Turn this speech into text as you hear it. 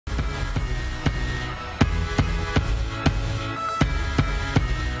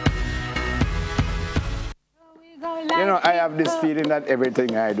You know, I have this feeling that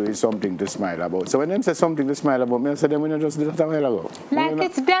everything I do is something to smile about. So when them say something to smile about, me I say them when I just did that a while ago. Like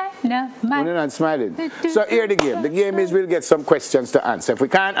it's done. When you're not smiling. So here the game. The game is we'll get some questions to answer. If we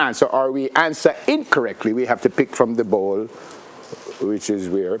can't answer or we answer incorrectly, we have to pick from the bowl, which is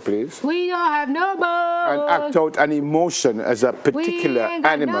where, please? We don't have no bowl. And act out an emotion as a particular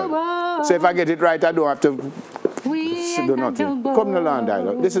animal. No, so if I get it right, I don't have to do nothing. Come to Lawn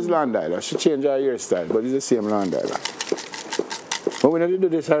Dialogue. This is Lawn Dialogue. She changed her hairstyle, but it's the same Lawn Dialogue. But we need to do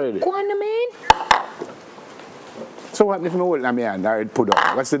this already. Go on, mean. So what if I hold my hand or it put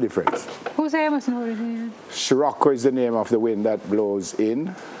on? What's the difference? Who say I mustn't hold his hand? Scirocco is the name of the wind that blows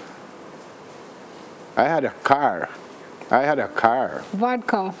in. I had a car.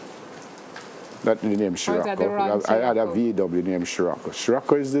 Vodka. That's the name Scirocco. I had a VW named Scirocco.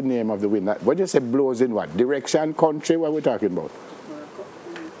 Scirocco is the name of the wind. What do you say blows in what? Direction, country? What are we talking about?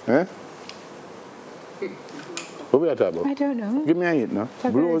 Eh? What are we talking about? I don't know. Give me a hint now.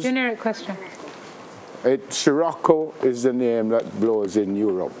 Blows. A generic question. Scirocco is the name that blows in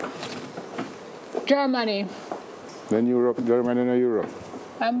Europe. Germany. Then Europe, Germany or Europe?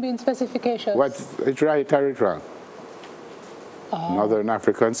 I'm being specifications. What? It's right or it's wrong? Northern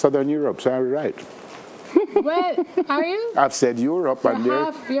Africa and Southern Europe, so I'm right. Well, are you? I've said Europe and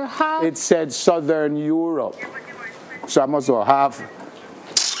you're half. It said Southern Europe. So I must go half.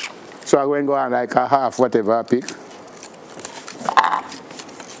 So I'm going to go on like a half, whatever I pick.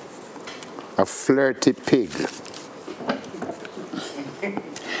 A flirty pig.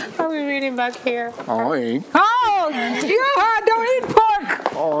 Are we reading back here? Oink. Oh, you don't eat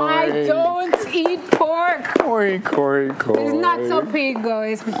pork. Oink. I don't eat pork. Oink, oink, oink. It's not so pig,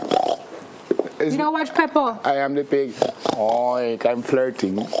 guys. You don't watch Pepper. I am the pig. Oink, I'm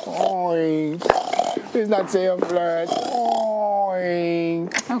flirting. Oink. It's not saying flirt.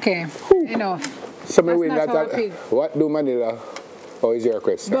 Oink. Okay, enough. So me win that. What do Manila? Or is your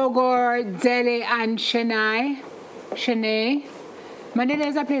question? Bogor, Delhi, and Chennai. Manila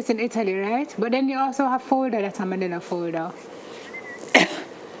is a place in Italy, right? But then you also have Folder. That's a Manila folder.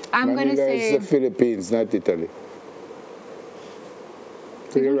 I'm going to say... Manila is the Philippines, not Italy.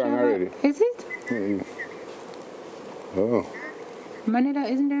 So you're wrong already. Is it? Mm-hmm. Oh. Manila,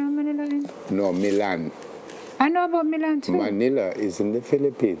 isn't there a Manila in? No, Milan. I know about Milan too. Manila is in the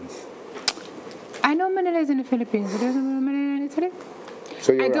Philippines. I know Manila is in the Philippines. But there's Manila in Italy?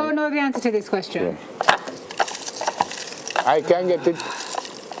 So you're I don't know the answer to this question. Yeah. I can get it.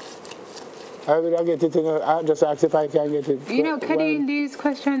 I will get it. I'll just ask if I can get it. You know, Kadeen, these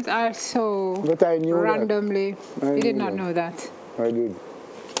questions are so but I knew randomly. That. You did not know that. I did.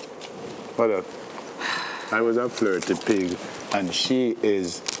 What up? I was a flirty pig, and she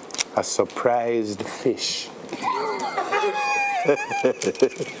is a surprised fish.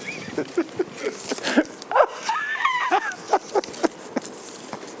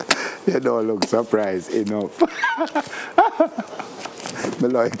 You don't look surprised enough. I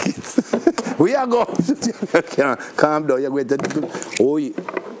like it. We are going. Calm down. You're going to. Oh, yeah.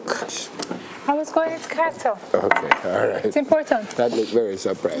 I was going to castle. Okay, all right. It's important. That looks very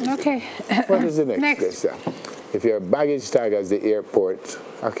surprising. Okay. What is the next question? If your baggage tag at the airport,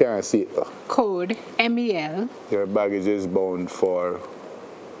 I can't see it. Code MEL. Your baggage is bound for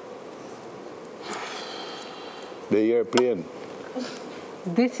the airplane.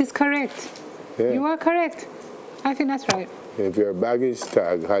 This is correct. Yeah. You are correct. I think that's right. If your baggage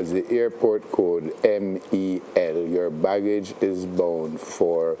tag has the airport code MEL, your baggage is bound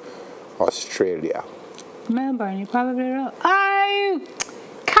for Australia. Melbourne, you're probably wrong. Oh,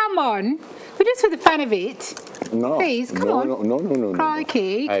 come on. We're just for the fun of it. No. Please, come on. No.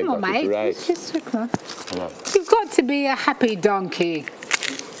 Crikey. Come on, mate. Right. Come on. You've got to be a happy donkey.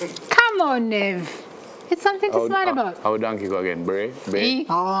 Come on, Nev. It's something to smile about. How donkey go again? Bray?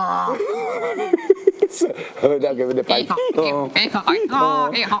 Oh. How donkey with the pipe? All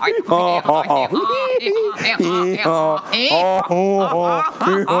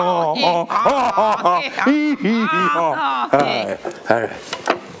right.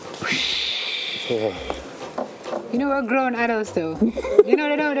 You know, we're grown adults, though. You know,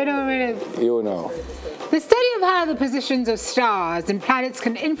 they don't really... You know. The study of how the positions of stars and planets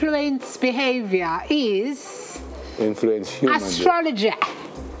can influence behavior is... Influence human astrology.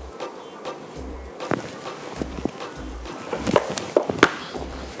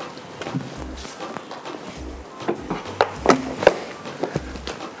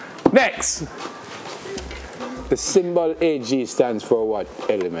 Next. The symbol AG stands for what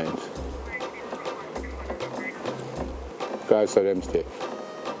element? Guys, so them stay.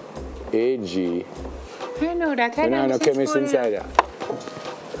 AG. I know that. I know chemist inside there.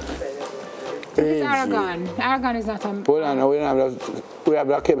 It's Aragon. Aragon is not a... Hold on, we have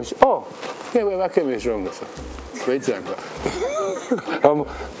a chemistry. Oh, yeah, we have a chemistry wrong, sir. Wait a second.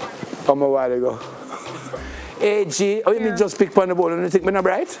 A while ago. AG, oh, you mean just pick on the ball and you think me not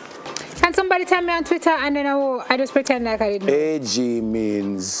bright? Can somebody tell me on Twitter and then I just pretend like I didn't know? AG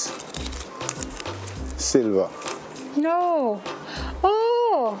means silver. No.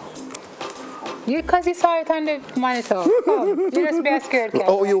 Oh. Because you saw it on the monitor. Oh, you just be a scared cat.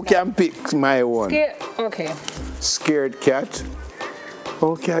 Oh, you can pick my one. Okay. Scared cat.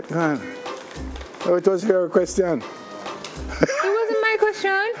 Oh, cat gone. Oh, it was your question. It wasn't my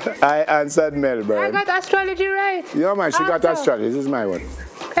question. I answered Melbourne. I got astrology right. Yeah, man, she got astrology. This is my one.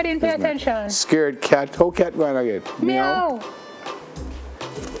 I didn't pay attention. Scared cat. How cat gone again? Meow.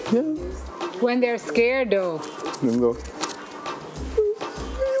 Yeah. When they're scared, though. Let me go.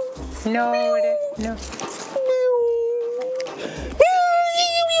 No, no.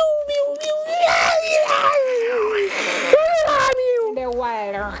 They're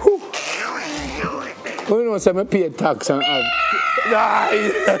wild. You know, so I pay tax and all.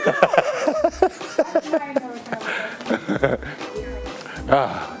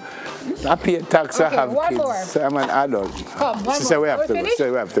 I pay tax, I have kids. I'm an adult. Come, she said we have to go. She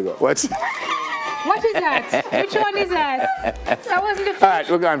said we have to go. What? What is that? Which one is that? That wasn't the fish. All right,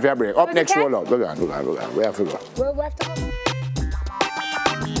 we're going for a break. Up next, roll out. We're going. We have to go. We have to go.